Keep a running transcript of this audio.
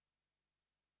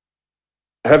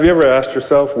Have you ever asked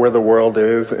yourself where the world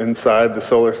is inside the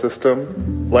solar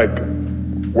system? Like,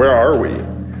 where are we?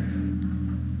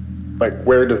 Like,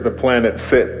 where does the planet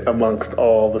sit amongst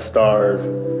all the stars?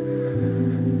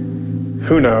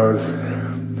 Who knows?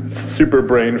 Super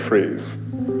brain freeze.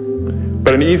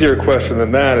 But an easier question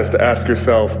than that is to ask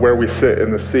yourself where we sit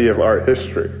in the sea of art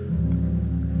history.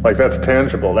 Like, that's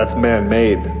tangible, that's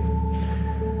man-made.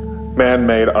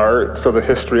 Man-made art, so the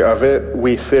history of it,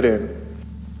 we sit in.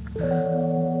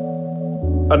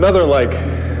 Another, like,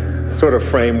 sort of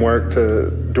framework to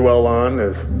dwell on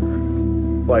is,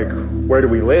 like, where do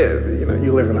we live? You know,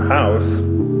 you live in a house.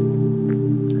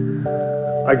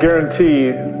 I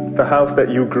guarantee the house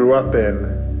that you grew up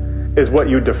in is what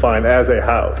you define as a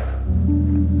house.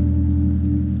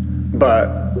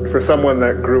 But for someone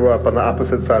that grew up on the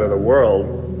opposite side of the world,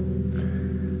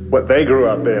 what they grew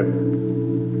up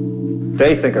in,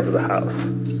 they think of as a house,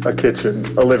 a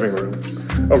kitchen, a living room,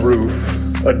 a roof,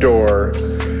 a door,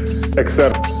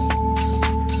 etc.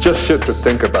 Just shit to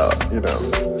think about, you know.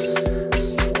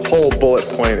 The whole bullet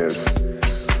point is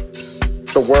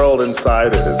the world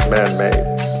inside it is man-made.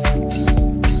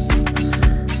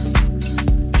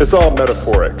 It's all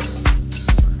metaphoric.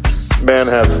 Man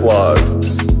has flaws.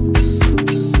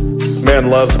 Man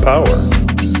loves power.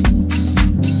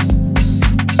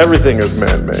 Everything is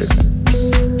man-made.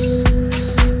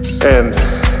 And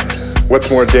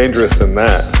what's more dangerous than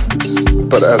that?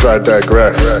 But as I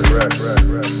digress.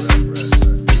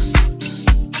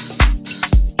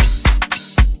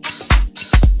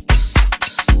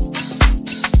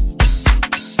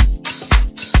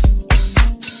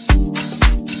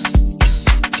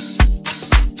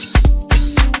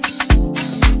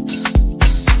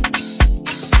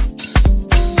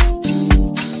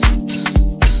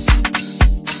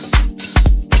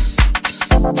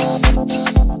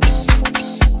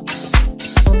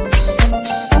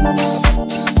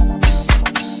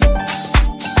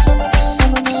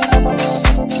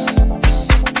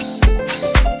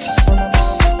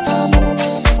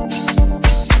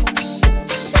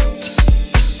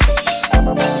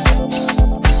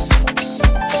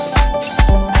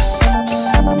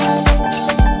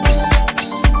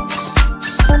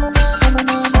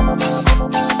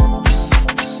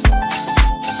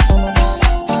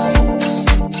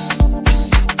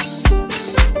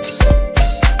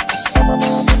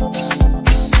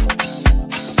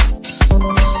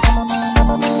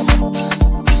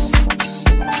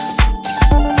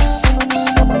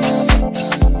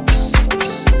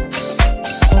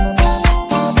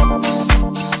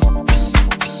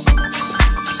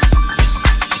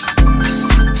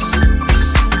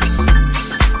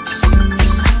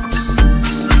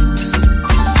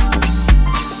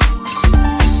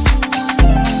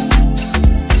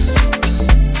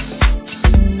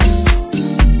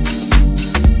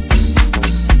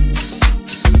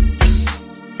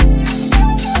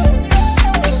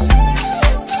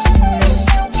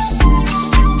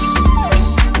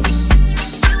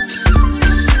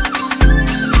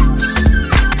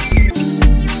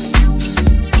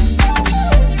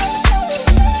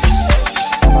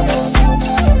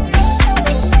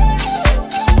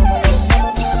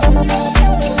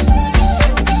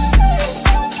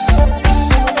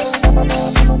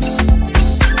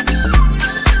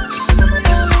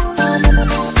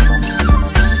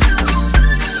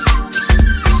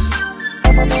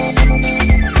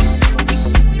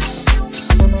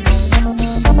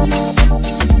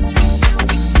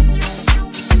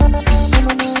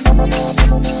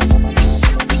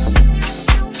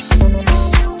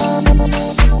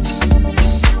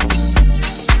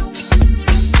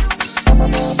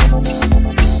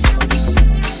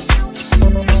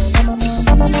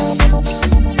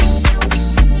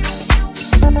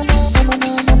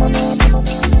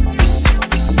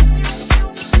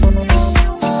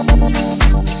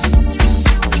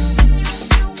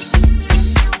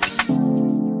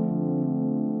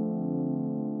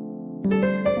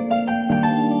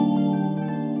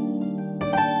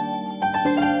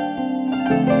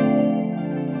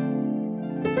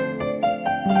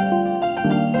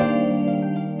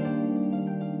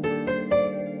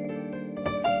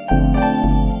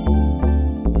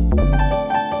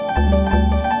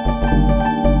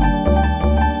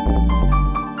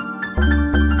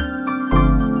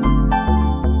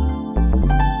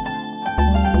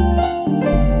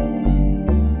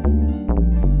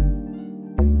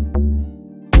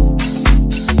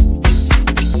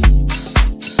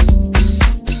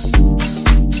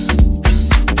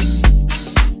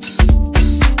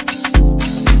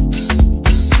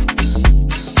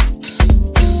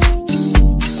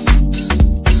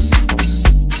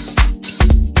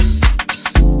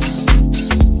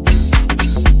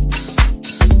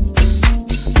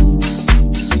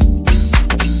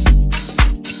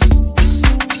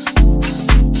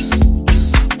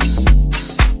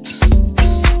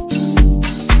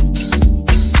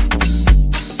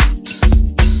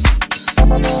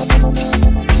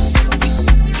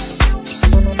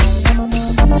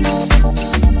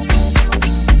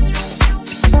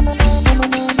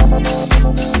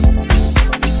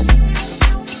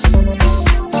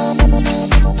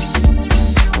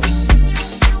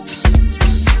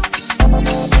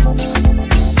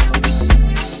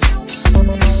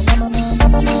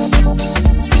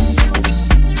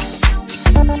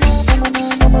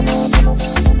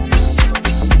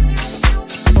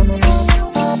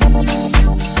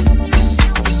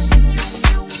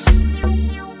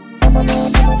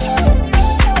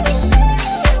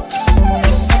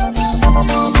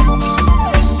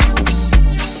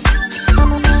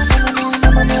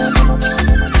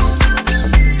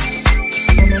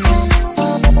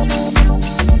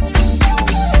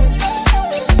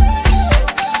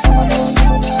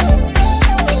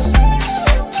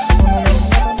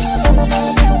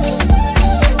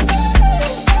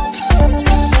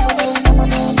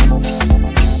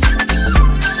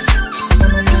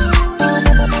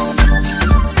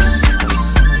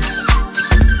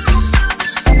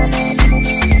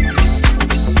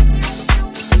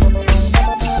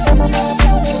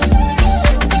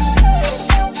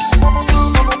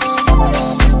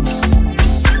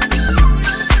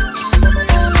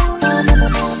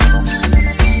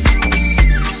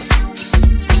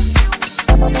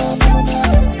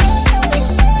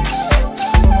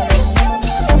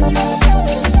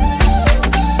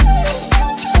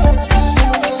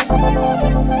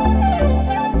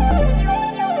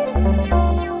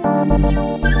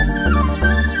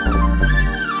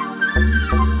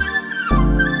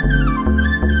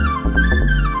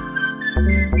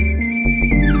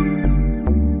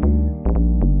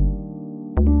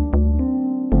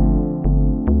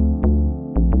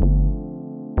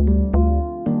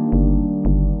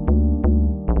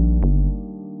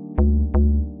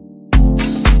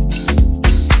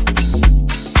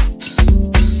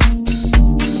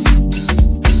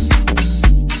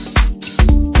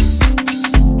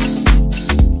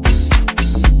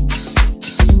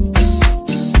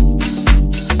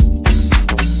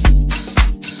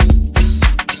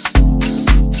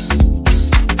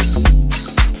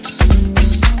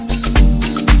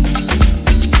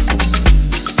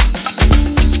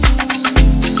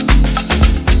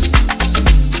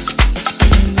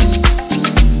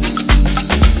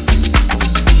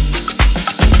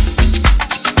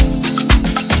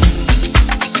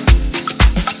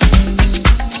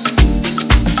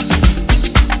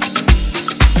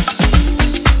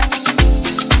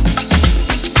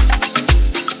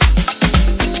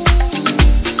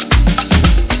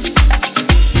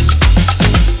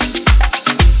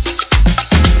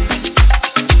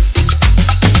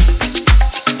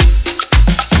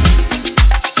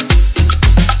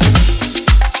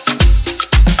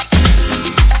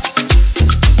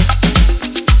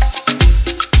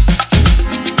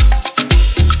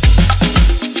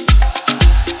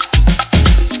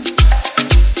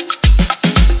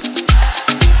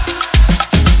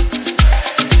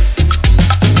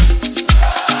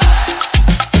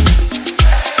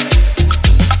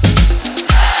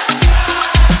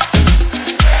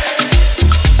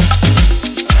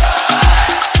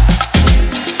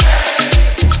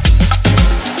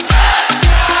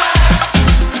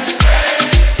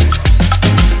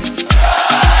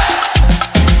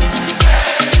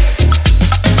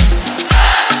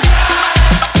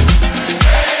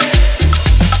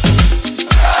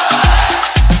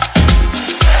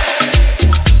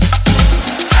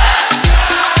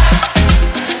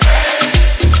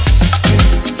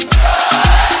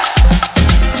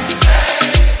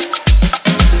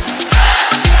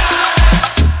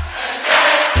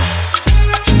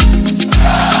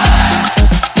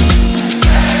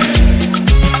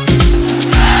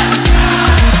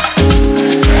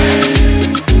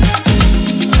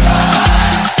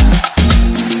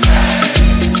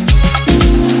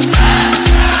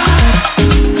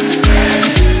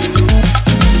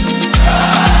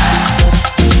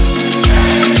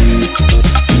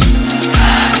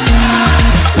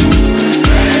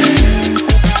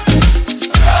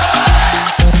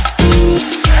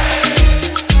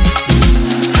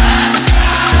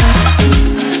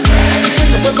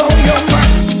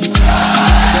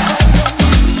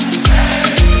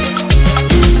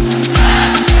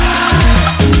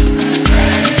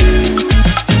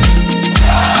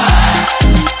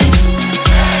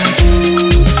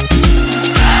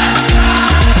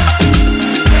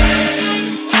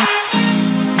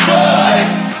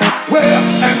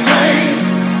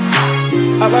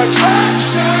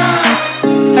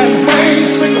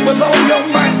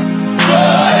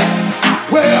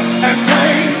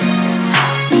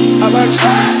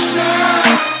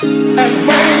 sunshine and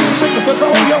rain, sing it with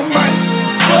all your might.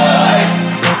 Joy,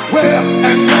 will,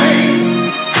 and pain.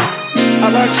 I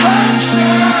like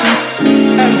sunshine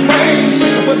and rain,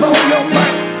 sing it with all your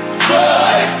might.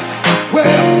 Joy,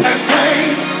 will, and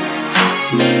pain.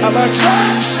 I like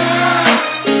sunshine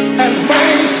and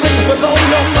rain, sing it with all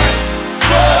your might.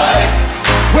 Joy,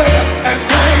 will, and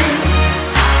pain.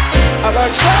 I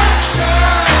like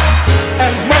sunshine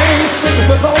and rain, sing it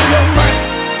with all your might.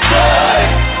 Joy,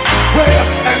 will,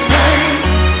 and pain.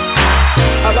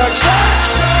 I like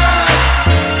sunshine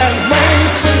and rain,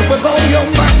 sing it with all your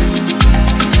might.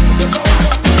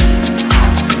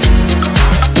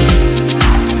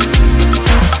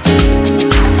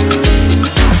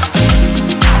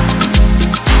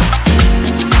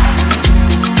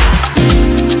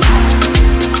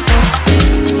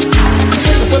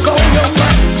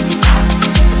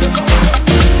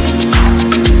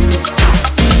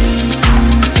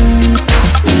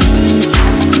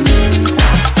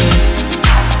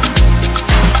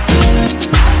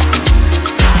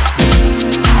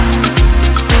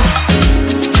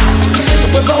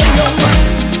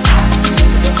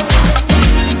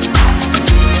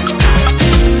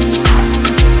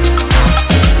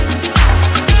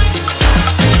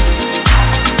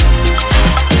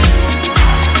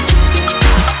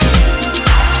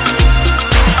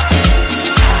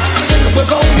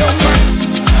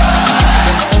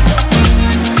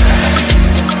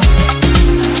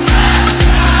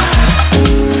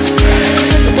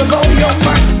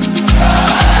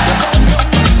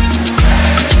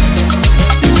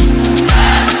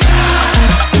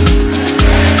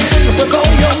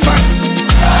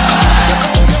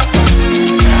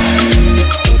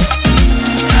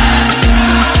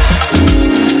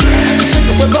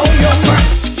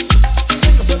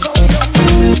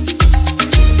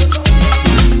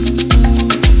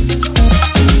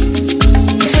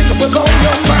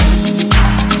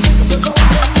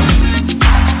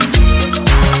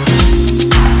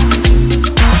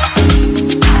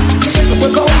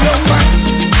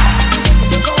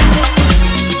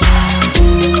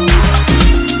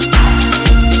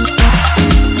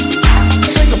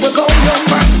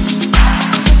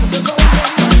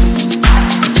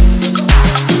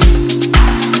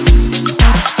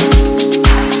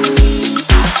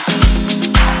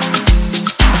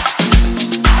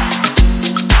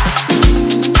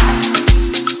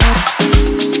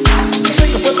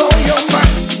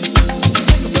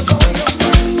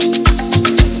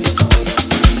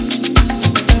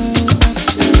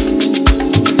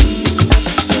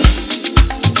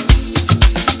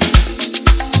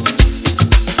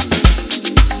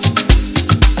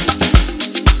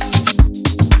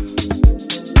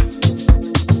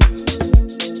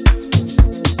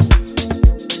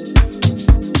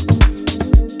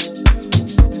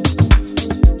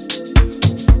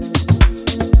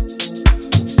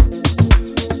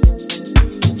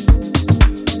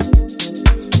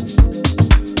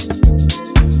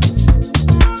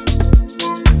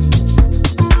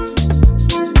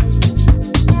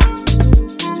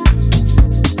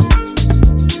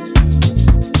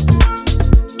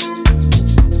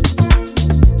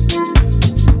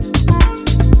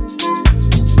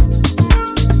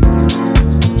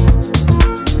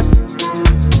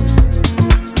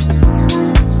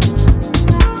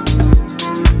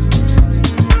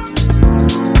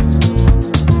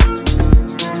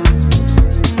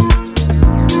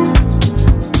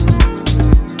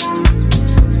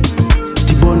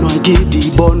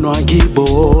 bonwa ke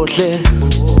bohle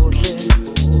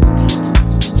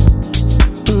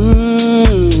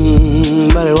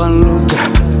bare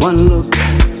one look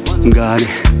ngane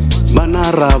bana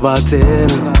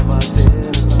rabatsena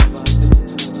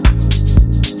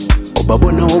o ba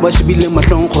bona o ba shebile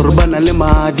mahlong gore bana le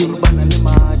madi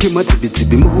ke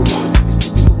matsibitsibi mo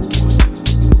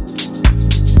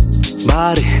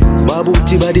bare ba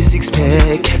buti ba di six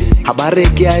pack ha ba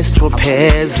reke a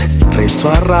stropez re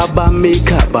tswara ba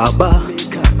make up baba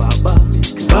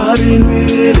ba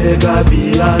nwele ka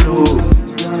piano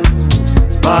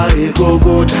bare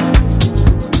kokota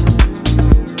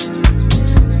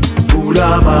pula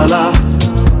bala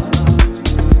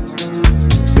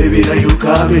baby are you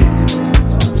coming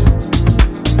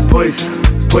boys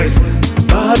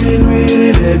ba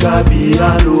nwele ka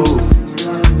piano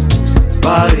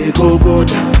bare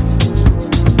kokota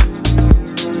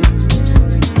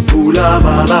pula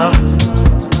bala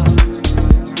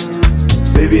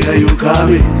baby are you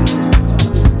coming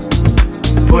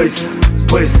boys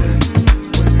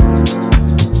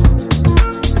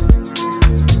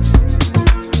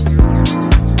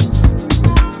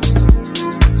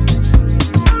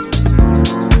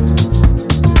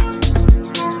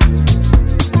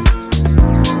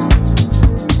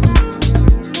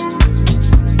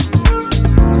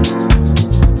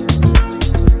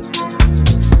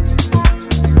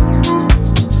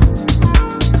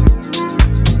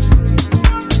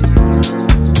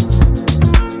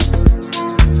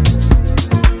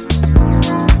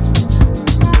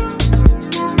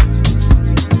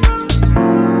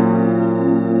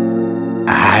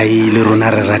Ai le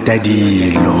rona re rata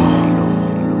dilo.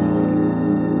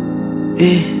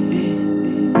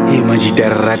 Majida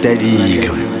re rata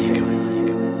dilo.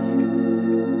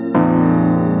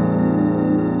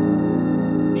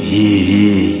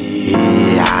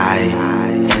 Ai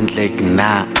entle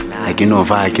kna a ke no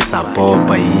va ke sa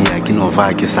popa a ke no va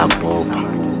ke sa popa.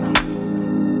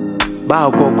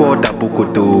 Ba kokota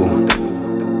pukutu.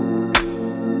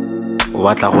 O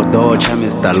batla go docha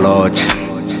Mr. Lodge.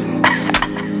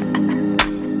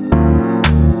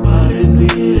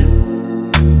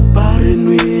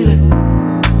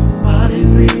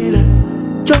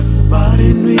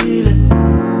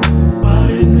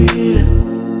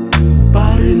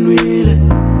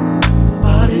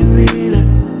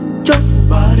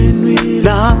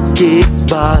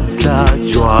 Batla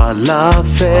Tshwala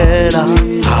fela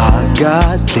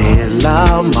agatlela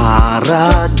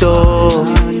marato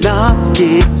na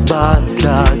ke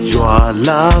batla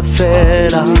Tshwala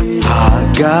fela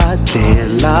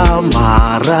agatlela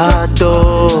marato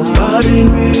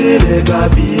barinwele ka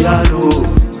piano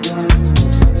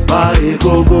bare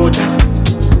kokota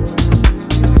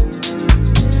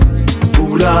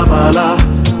pula bala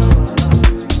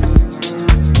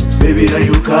baby are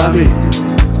you coming.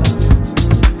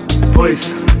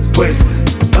 Pues,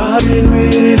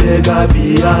 barinwele ka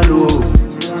piano,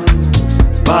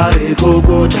 bare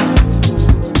kokota,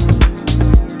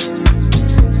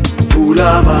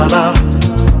 pula bala,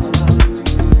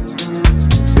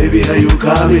 baby are you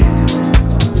coming?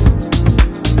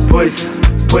 Pues,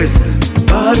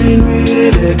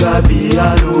 barinwele ka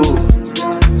piano,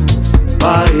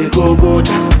 bare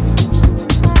kokota,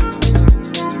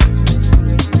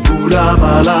 pula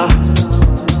bala.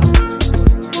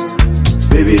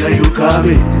 Baby, are you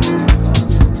coming?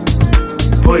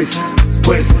 Pues,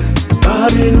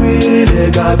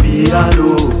 barinwele ka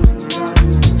piano,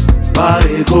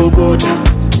 bare kokota,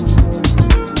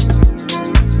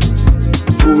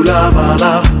 pula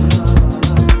bala.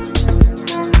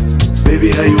 Baby,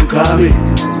 are you coming?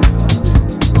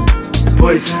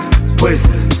 Pues.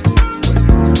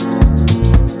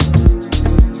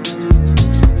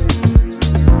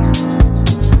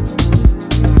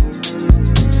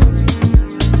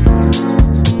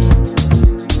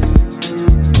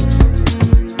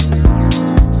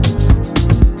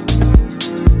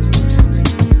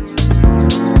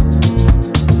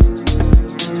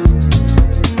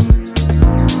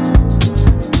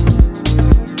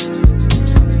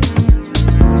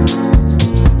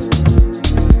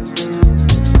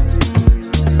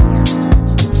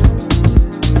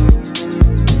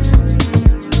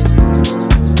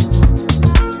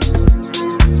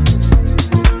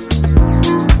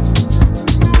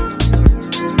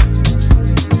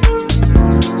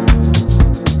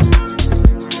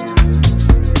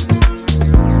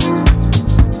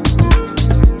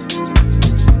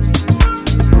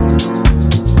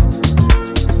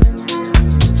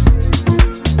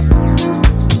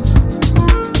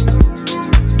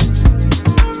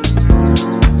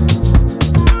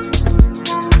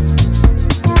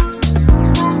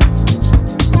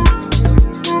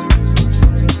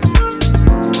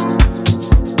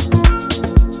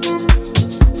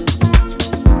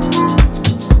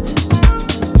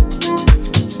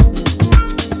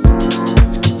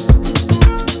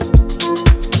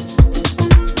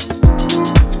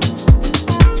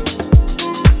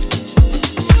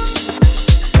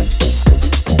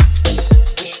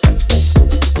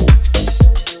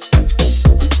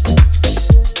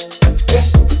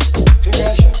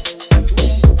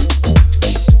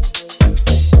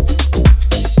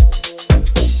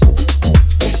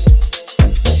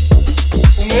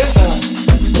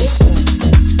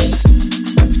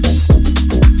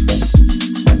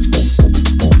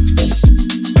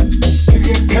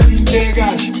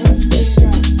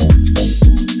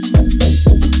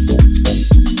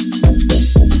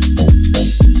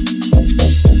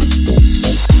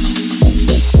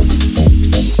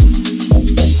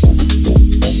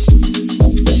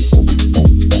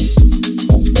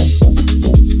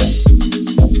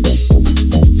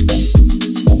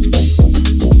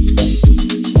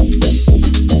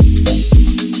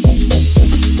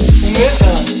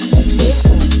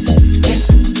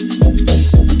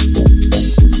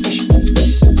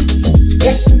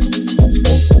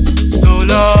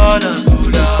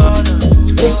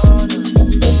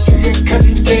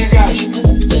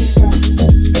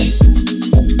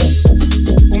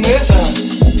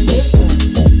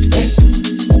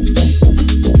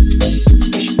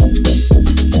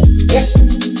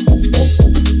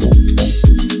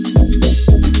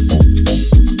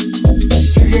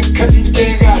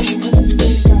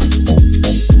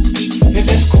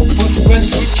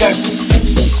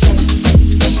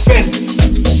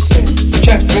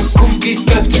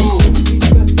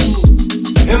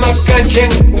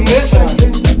 Emakajeng ungezani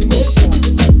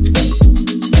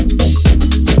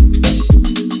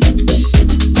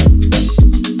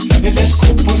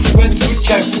Eleskupu sikwenza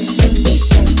ujack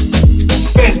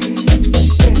Spend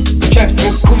Jack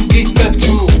kumgika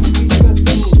tu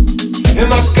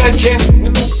Emakajeng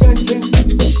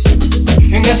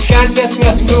Ingaskanda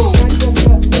singasu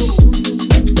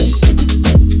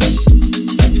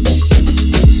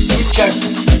Ujack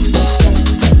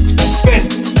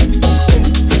Spend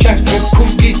Jack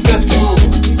kumgika tu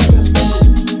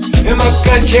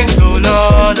Emakajeng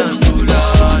Solala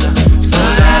Solala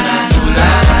Solala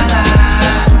Solala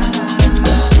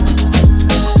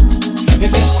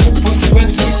Eleskupu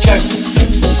sikwenza ujack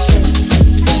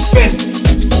Spend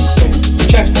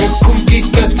Jack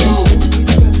kumgika tu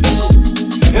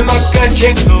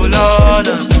Emakajeng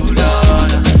Solala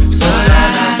Solala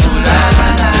Solala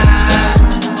Solala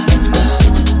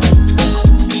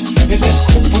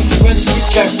Eleskupu sikwenza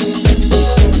ujack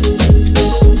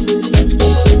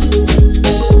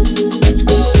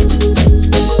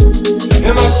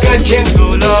Emakajeng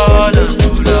Solala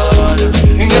Solala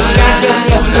Ingaskanda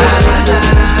singasolala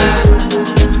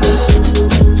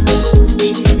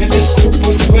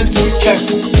Eleskupu sikwenza ujack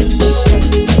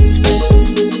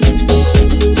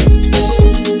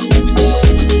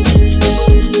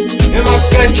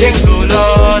Emakajeng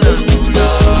Solala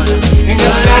Solala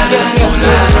Ingaskanda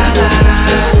singasolala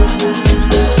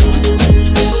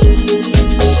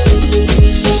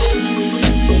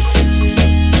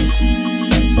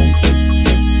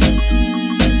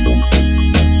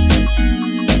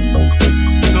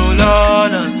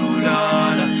Solala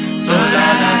Solala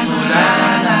Solala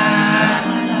Solala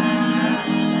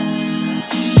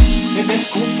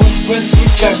Eleskupu sikwenza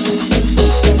ujack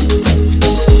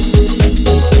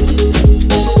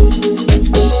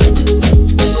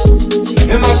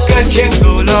Emakajeng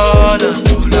Solala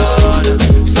Solala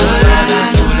Solala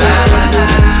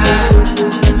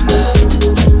Solala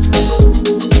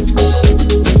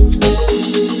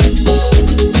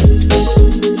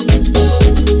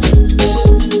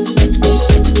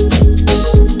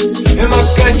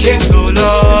Emakajeng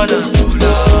Solala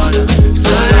Solala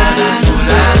Solala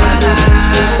Solala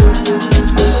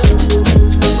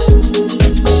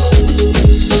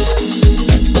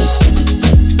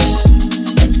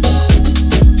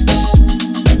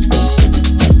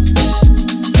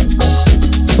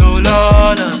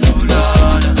Solala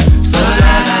Solala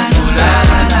Solala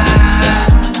Solala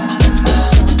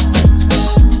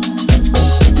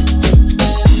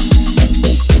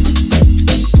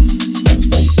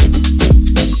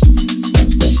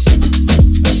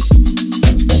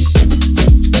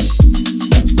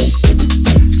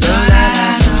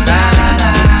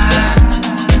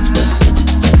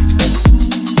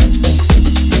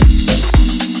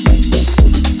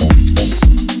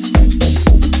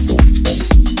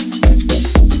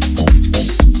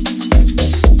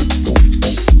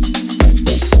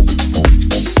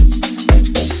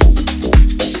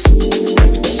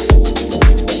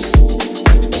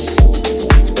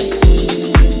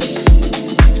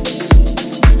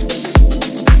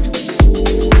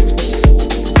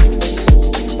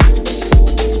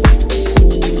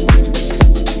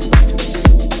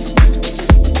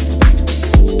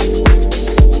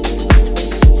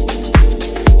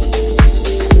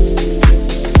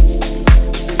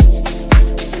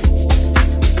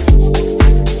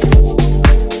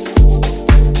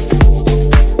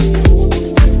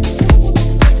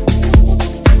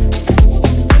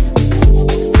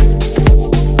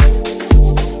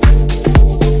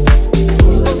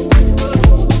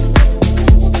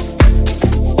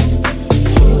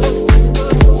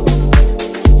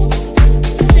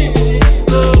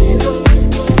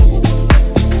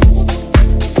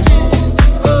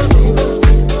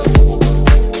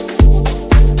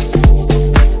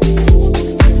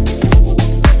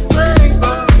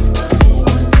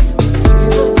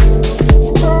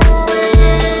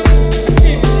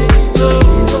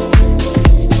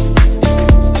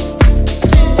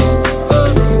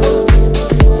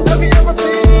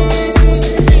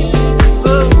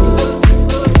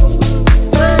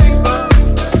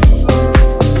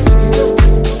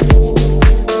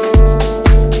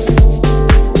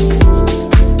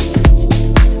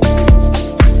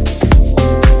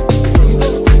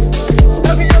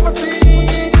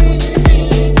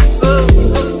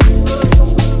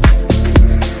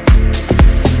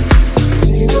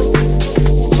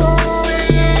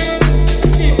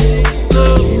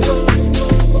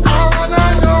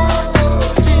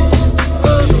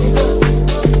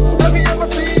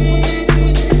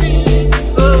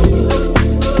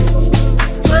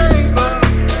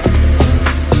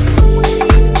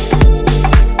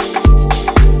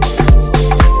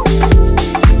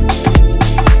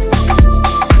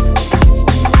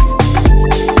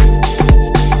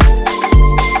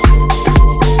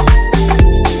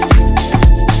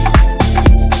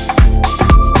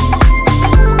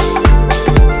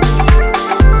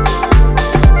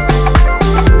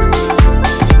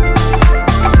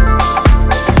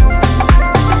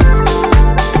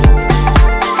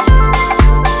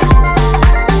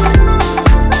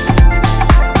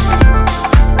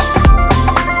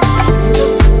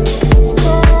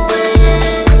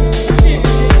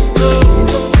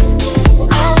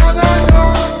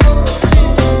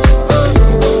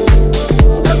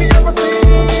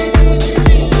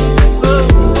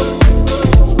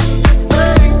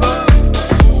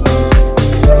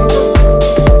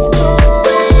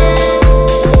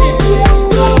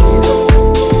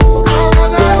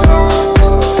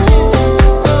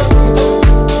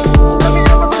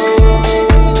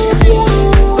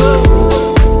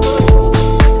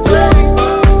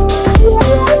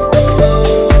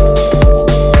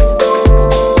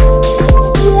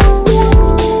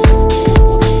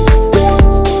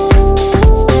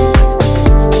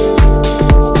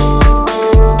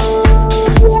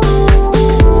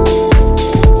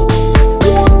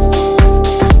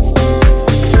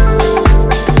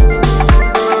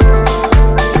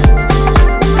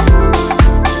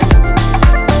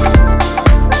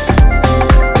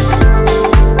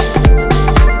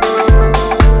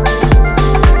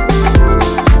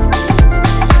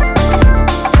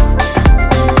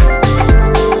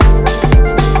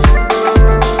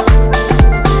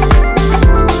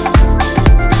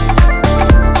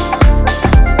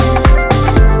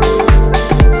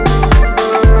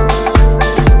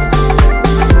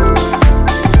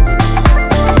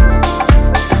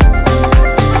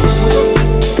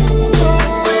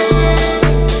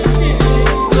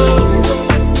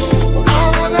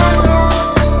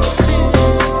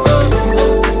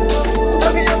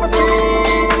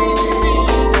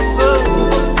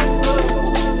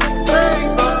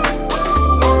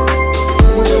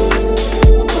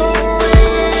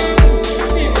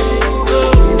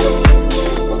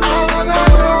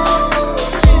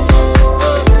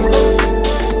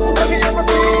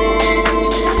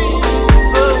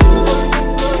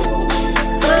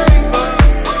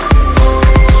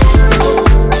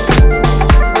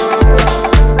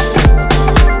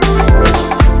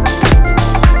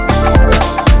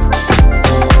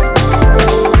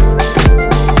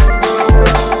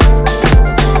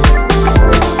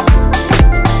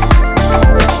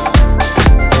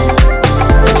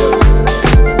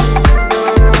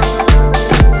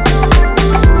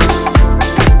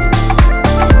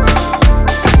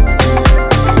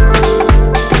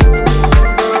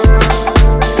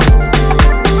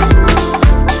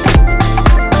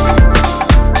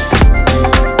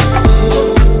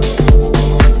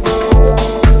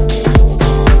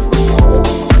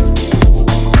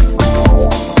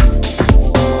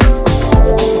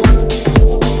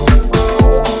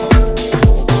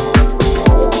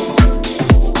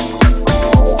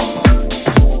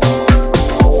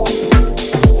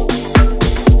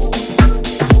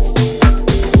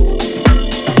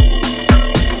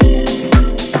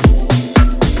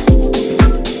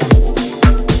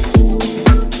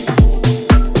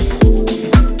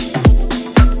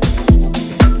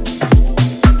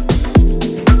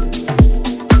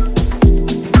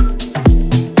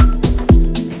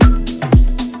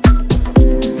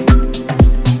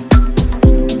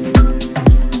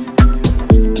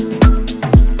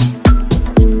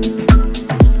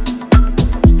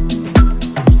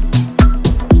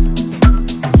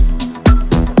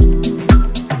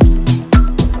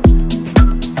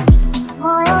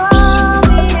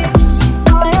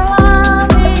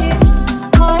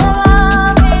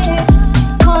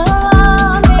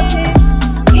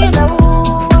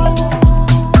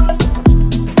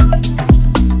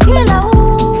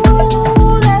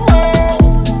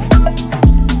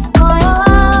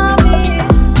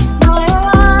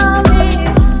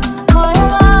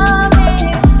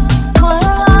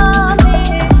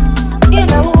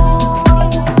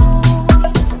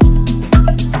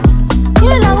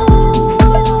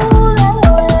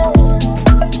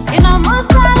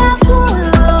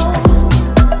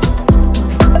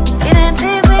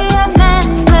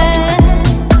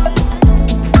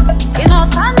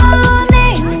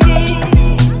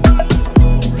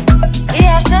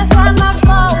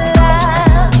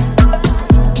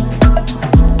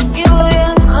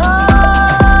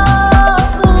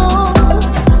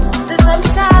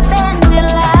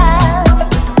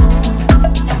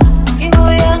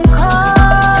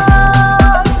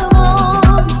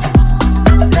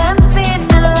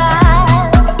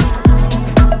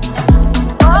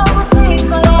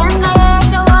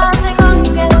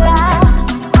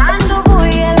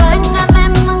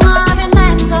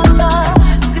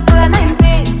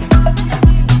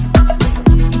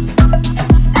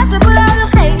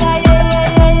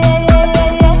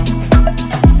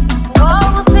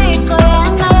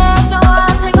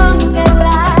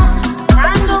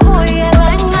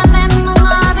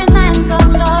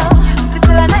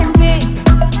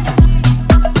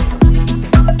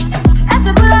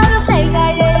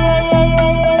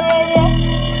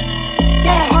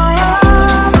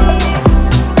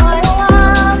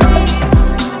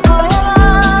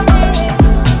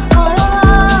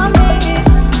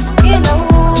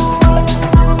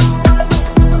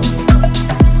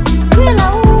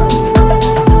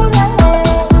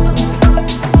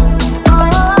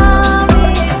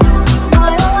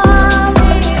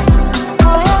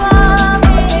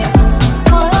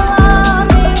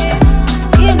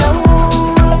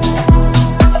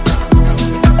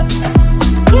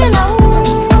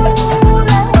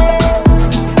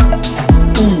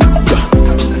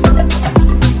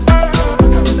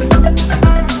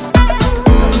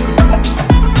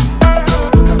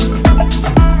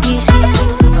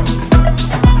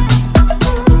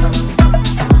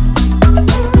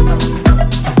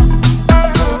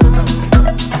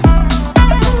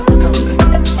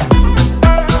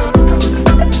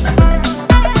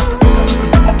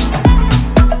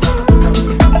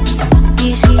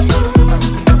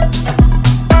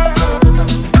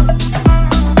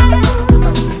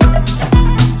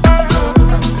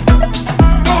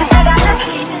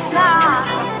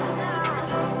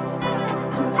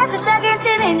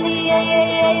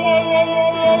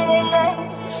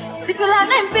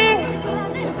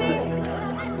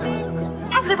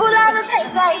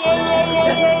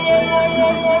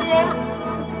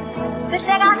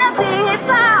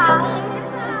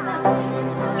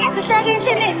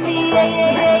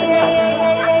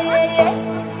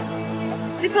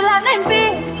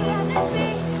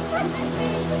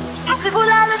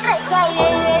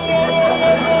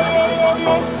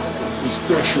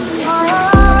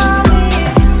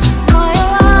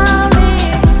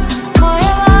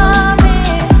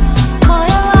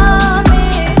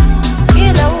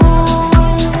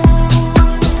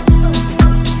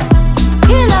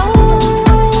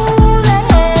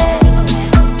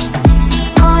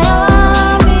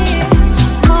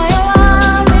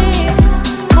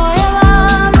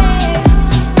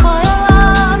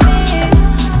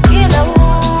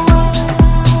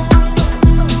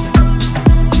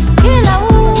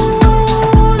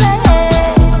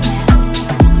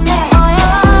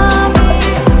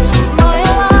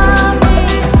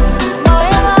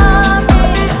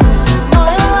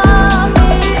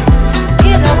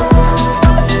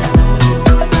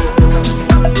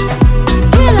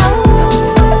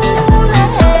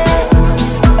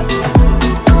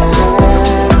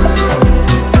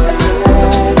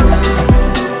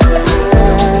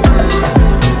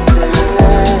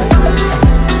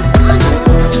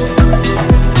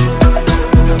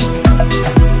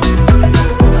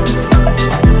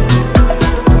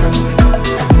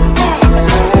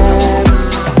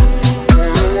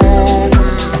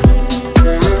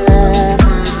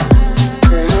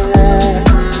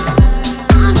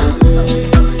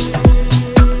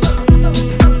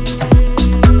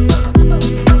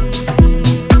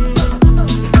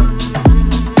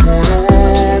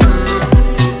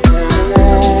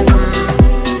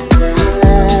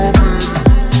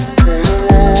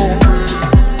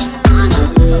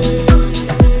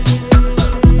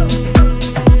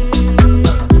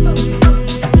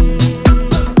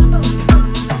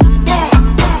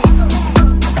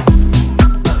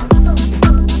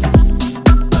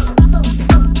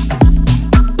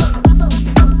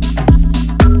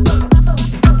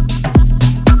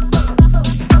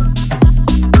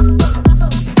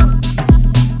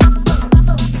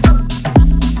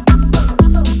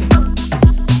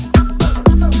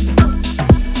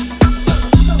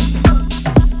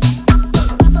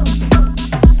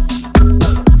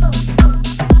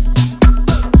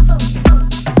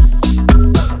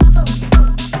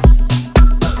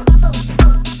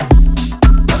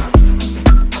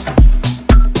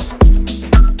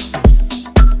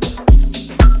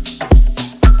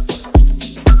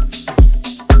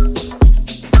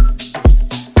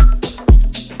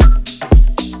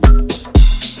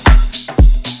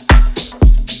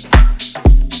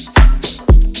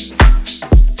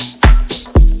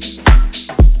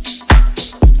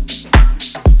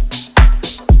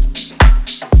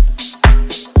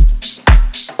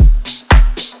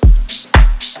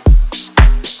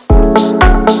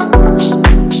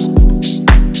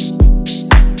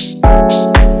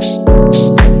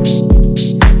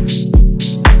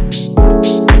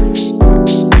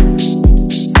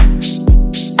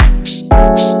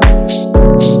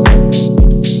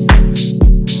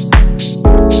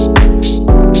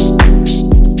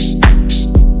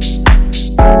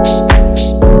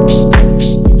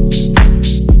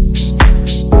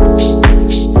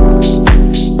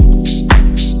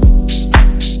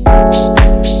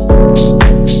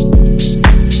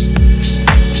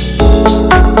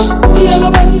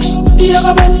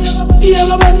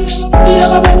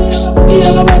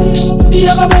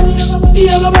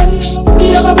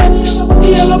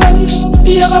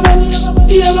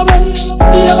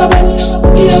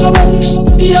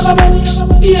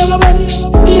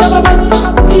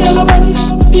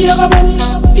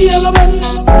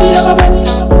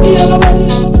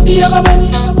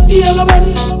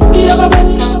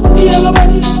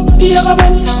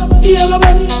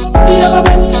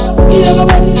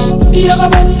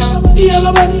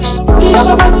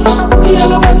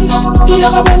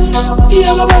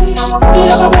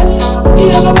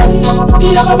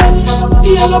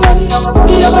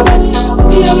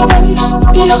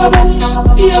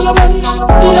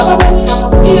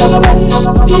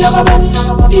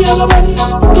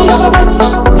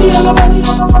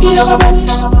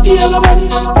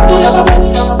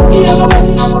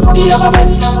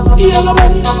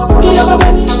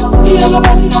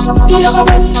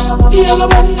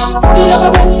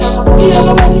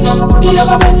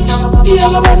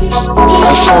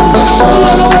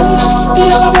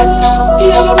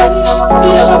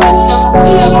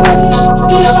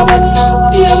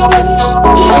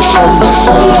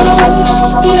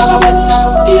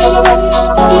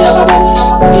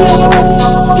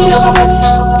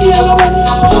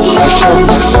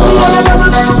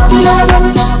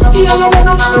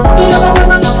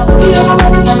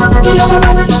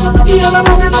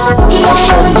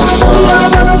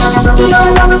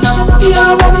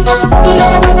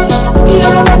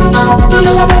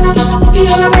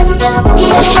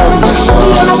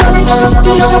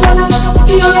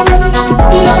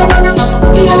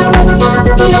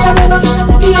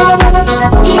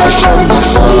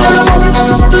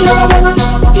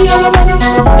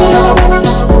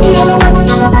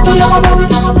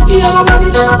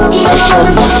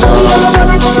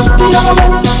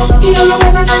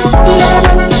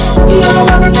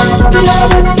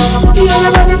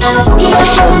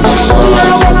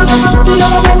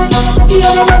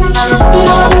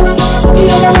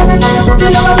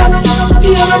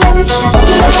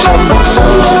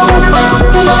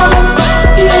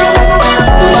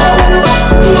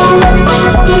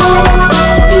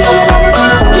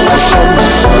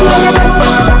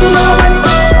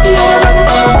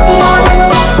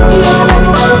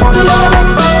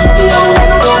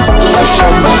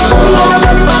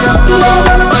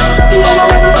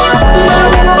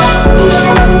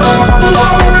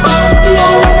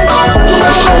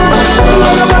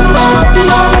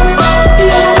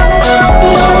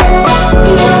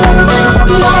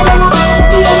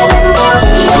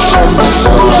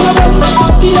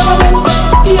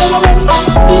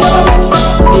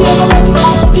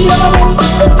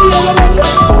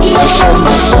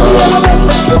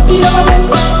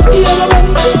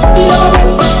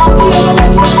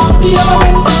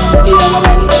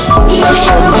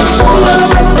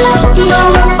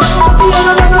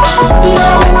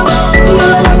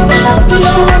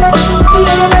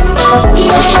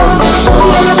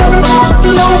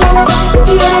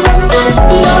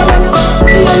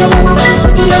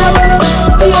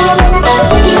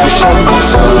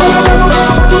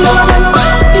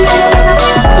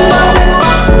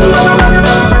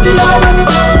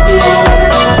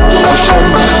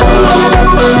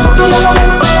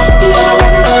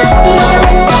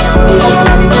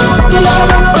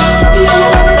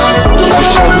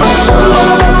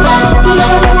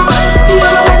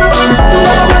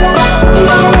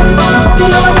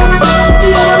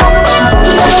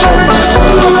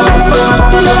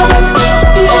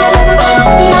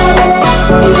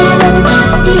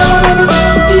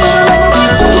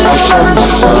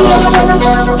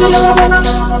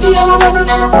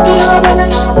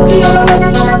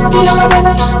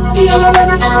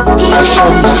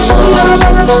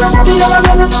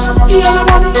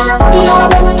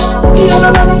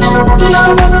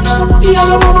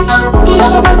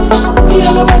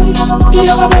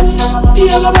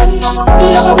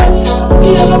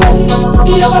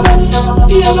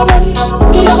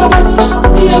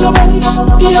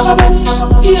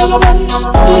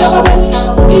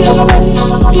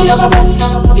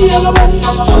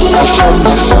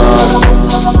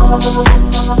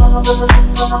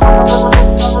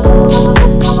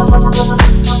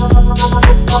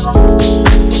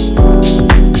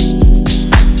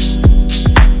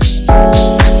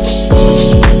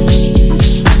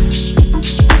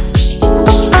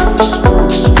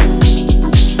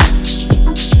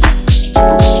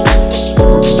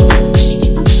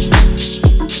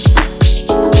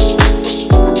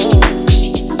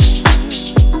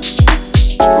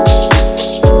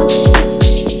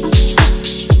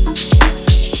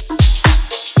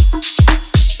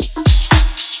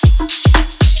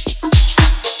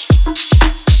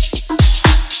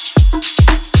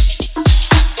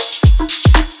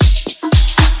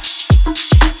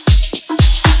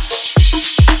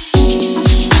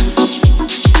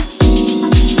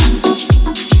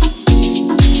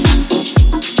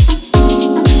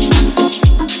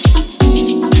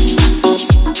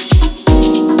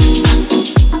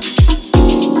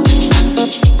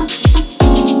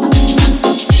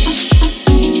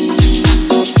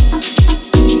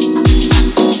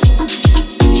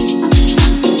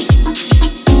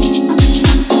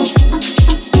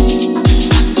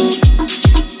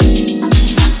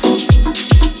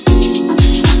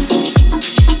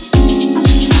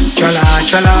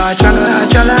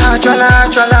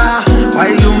Tshwala, why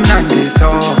you mnandi so?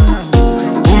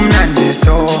 Umnandi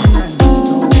so.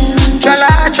 Tshwala,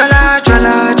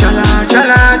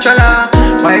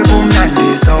 why umnandi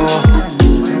so?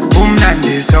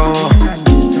 Umnandi so.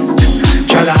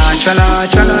 Tshwala,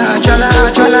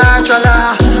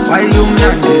 why you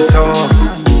mnandi so?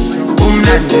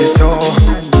 Umnandi so.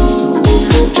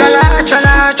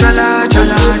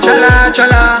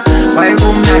 Tshwala, why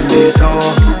umnandi umnandiso,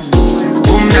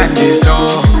 umnandiso.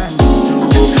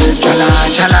 Tshwala,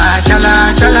 tshwala, tshwala,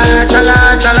 tshwala, tshwala,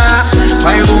 tshwala.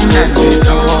 Why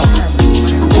umnandiso,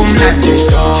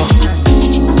 umnandiso.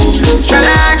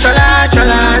 Tshwala, tshwala,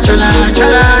 tshwala, tshwala,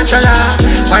 tshwala, tshwala.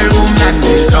 Why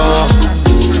umnandiso,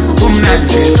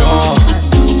 umnandiso.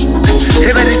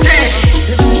 Everybody take,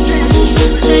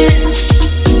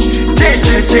 take,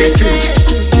 take, take, take.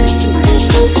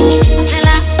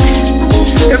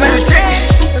 Everybody take,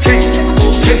 take,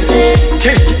 take, take,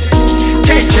 take,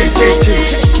 take, take,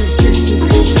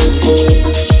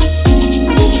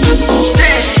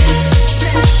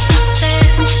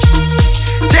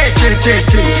 take,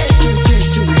 take.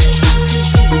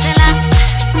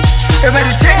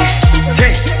 Everybody take,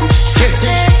 take, take,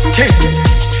 take,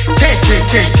 take, take,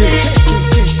 take, take.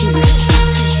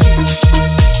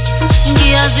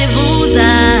 Ngiyazibuza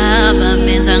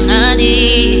bamenza ngani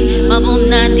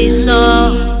mabumnandiso,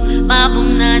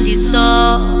 mabumnandiso.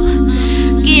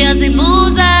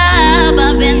 Ngiyazibuza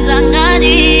babenza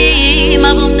ngani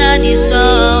mabumnandiso,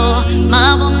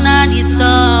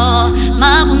 mabumnandiso,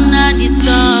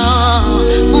 mabumnandiso,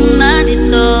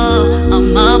 bumnandiso,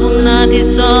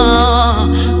 mabumnandiso,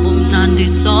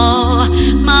 bumnandiso,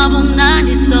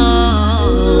 mabumnandiso,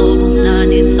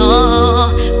 bumnandiso,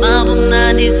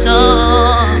 mabumnandiso,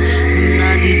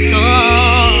 bumnandiso.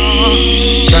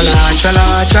 Tshwala, tshwala,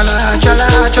 tshwala, tshwala,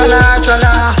 tshwala,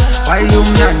 tshwala. Why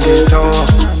umnandiso,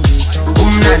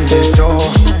 umnandiso.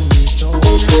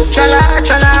 Tshwala,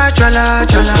 tshwala, tshwala,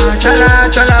 tshwala, tshwala,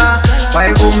 tshwala. Why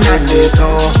umnandiso,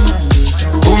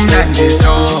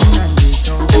 umnandiso.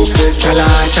 Tshwala,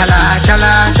 tshwala,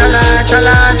 tshwala, tshwala,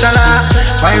 tshwala, tshwala.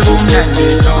 Why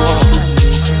umnandiso,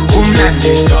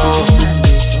 umnandiso.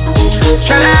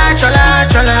 Tshwala, tshwala,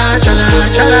 tshwala, tshwala,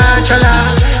 tshwala, tshwala.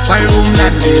 Why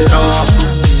umnandiso,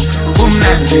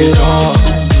 umnandiso.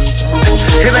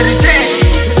 Everybody take.